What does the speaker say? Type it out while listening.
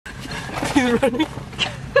He's running.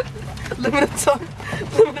 Limited time.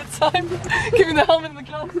 Limited time. Give me the helmet and the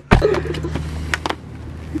gun.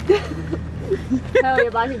 Hell yeah,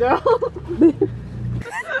 black girl.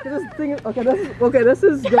 This thing is, okay, this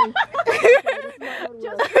is good.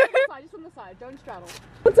 Just from the side, don't straddle.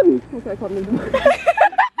 What's a okay, I caught him.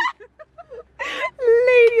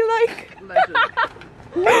 Ladylike.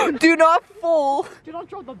 Legend. Do not fall. Do not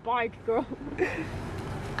drop the bike, girl.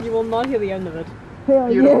 You will not hear the end of it.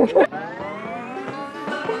 Hell yeah.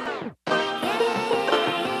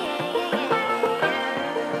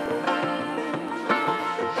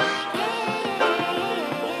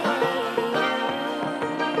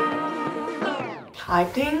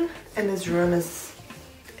 Lighting in this room is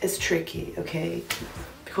tricky, okay?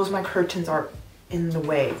 Because my curtains are in the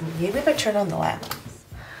way. Maybe if I turn on the lamp.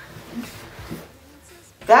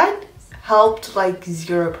 That helped like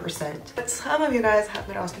 0%. But some of you guys have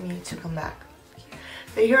been asking me to come back.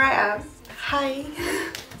 So here I am. Hi.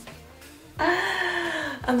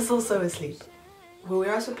 I'm still so asleep. Well, we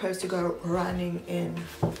are supposed to go running in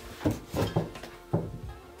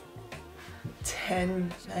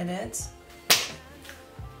 10 minutes.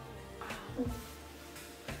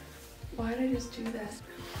 Why did I just do that?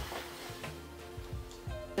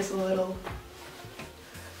 Just a little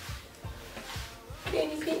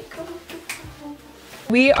guinea pig.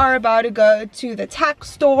 We are about to go to the tech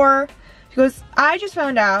store because I just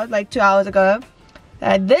found out like 2 hours ago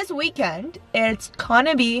that this weekend it's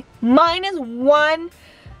gonna be -1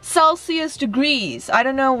 Celsius degrees. I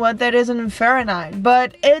don't know what that is in Fahrenheit,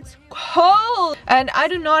 but it's cold and I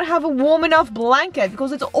do not have a warm enough blanket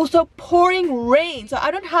because it's also pouring rain, so I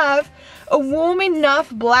don't have a warm enough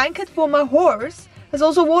blanket for my horse. It's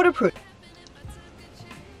also waterproof.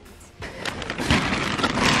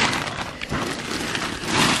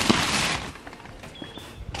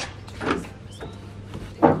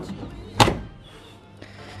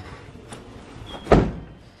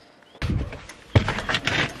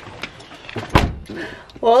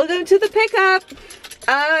 Welcome to the pickup.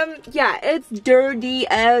 Yeah, it's dirty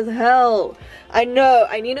as hell. I know,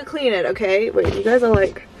 I need to clean it, okay? Wait, you guys are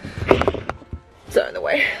like so in the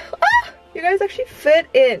way. Ah, you guys actually fit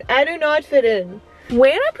in. I do not fit in.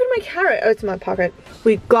 Where did I put my carrot? Oh, it's in my pocket.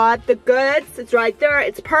 We got the goods. It's right there.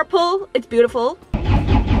 It's purple. It's beautiful.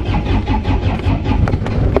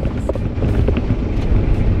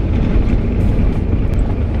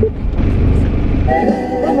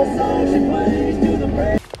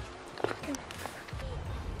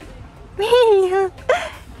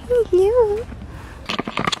 You.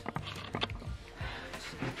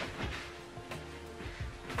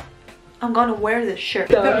 I'm gonna wear this shirt.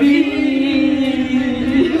 The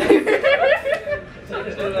bee.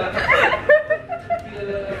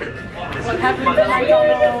 What happened to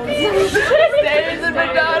McDonald's? There's a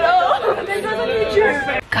McDonald's. There's a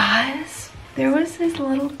picture. Guys, there was these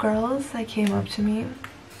little girls that came up to me.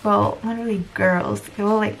 Well, not really girls. They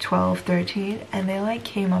were like 12, 13, and they like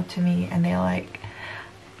came up to me and they're like,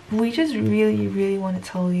 we just really want to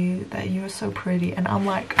tell you that you're so pretty. And I'm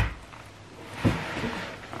like,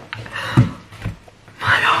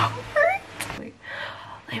 my heart. Wait,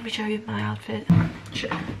 let me show you my outfit. Sure.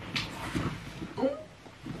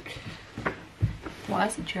 Why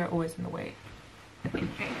is the chair always in the way?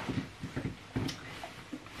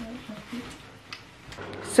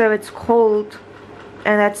 So it's cold,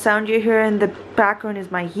 and that sound you hear in the background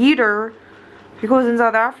is my heater, because in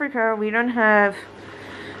South Africa we don't have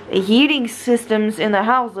heating systems in the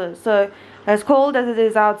houses, so as cold as it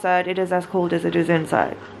is outside, it is as cold as it is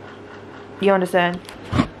inside. You understand?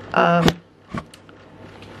 I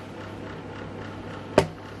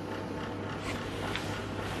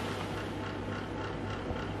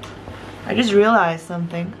just realized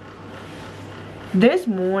something. This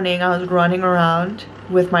morning I was running around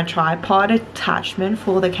with my tripod attachment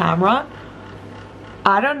for the camera.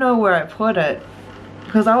 I don't know where I put it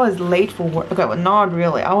because I was late for work. Okay, well, not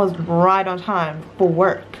really. I was right on time for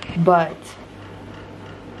work, but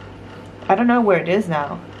I don't know where it is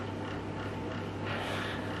now.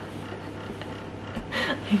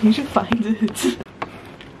 I need to find it.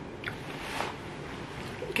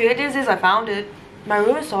 Good news is I found it. My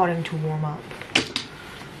room is starting to warm up.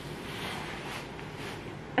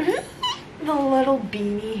 The little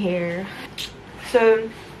beanie hair. So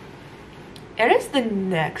it is the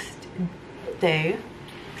next day.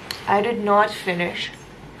 I did not finish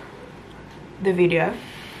the video,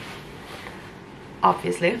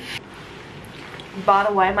 obviously. By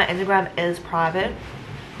the way, my Instagram is private.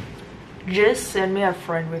 Just send me a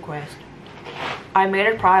friend request. I made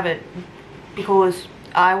it private because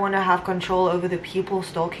I want to have control over the people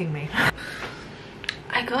stalking me.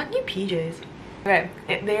 I got new PJs. Okay,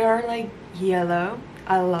 they are like yellow.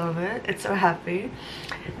 I love it. It's so happy.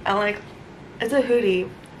 And like, it's a hoodie,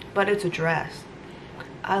 but it's a dress.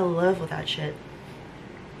 I live with that shit.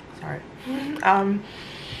 Sorry. And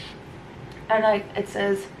like, it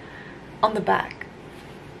says on the back,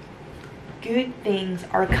 good things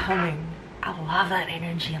are coming. I love that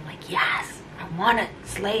energy. I'm like, yes, I want it.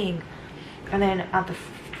 Slaying. And then at the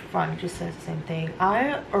front, it just says the same thing.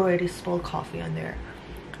 I already spilled coffee on there.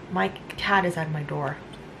 My cat is at my door.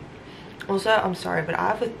 Also, I'm sorry, but I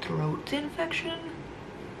have a throat infection.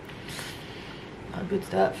 Not good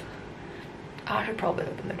stuff. I should probably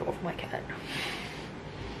open the door for my cat.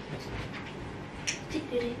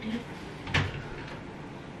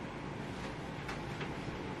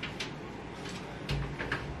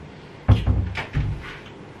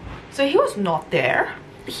 So he was not there.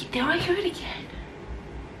 There I heard it again.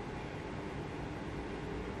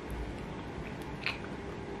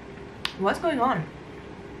 What's going on?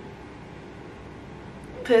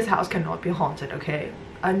 This house cannot be haunted, okay?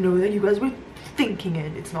 I know that you guys were thinking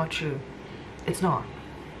it. It's not true. It's not.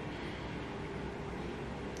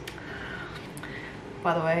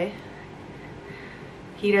 By the way,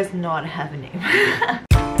 he does not have a name.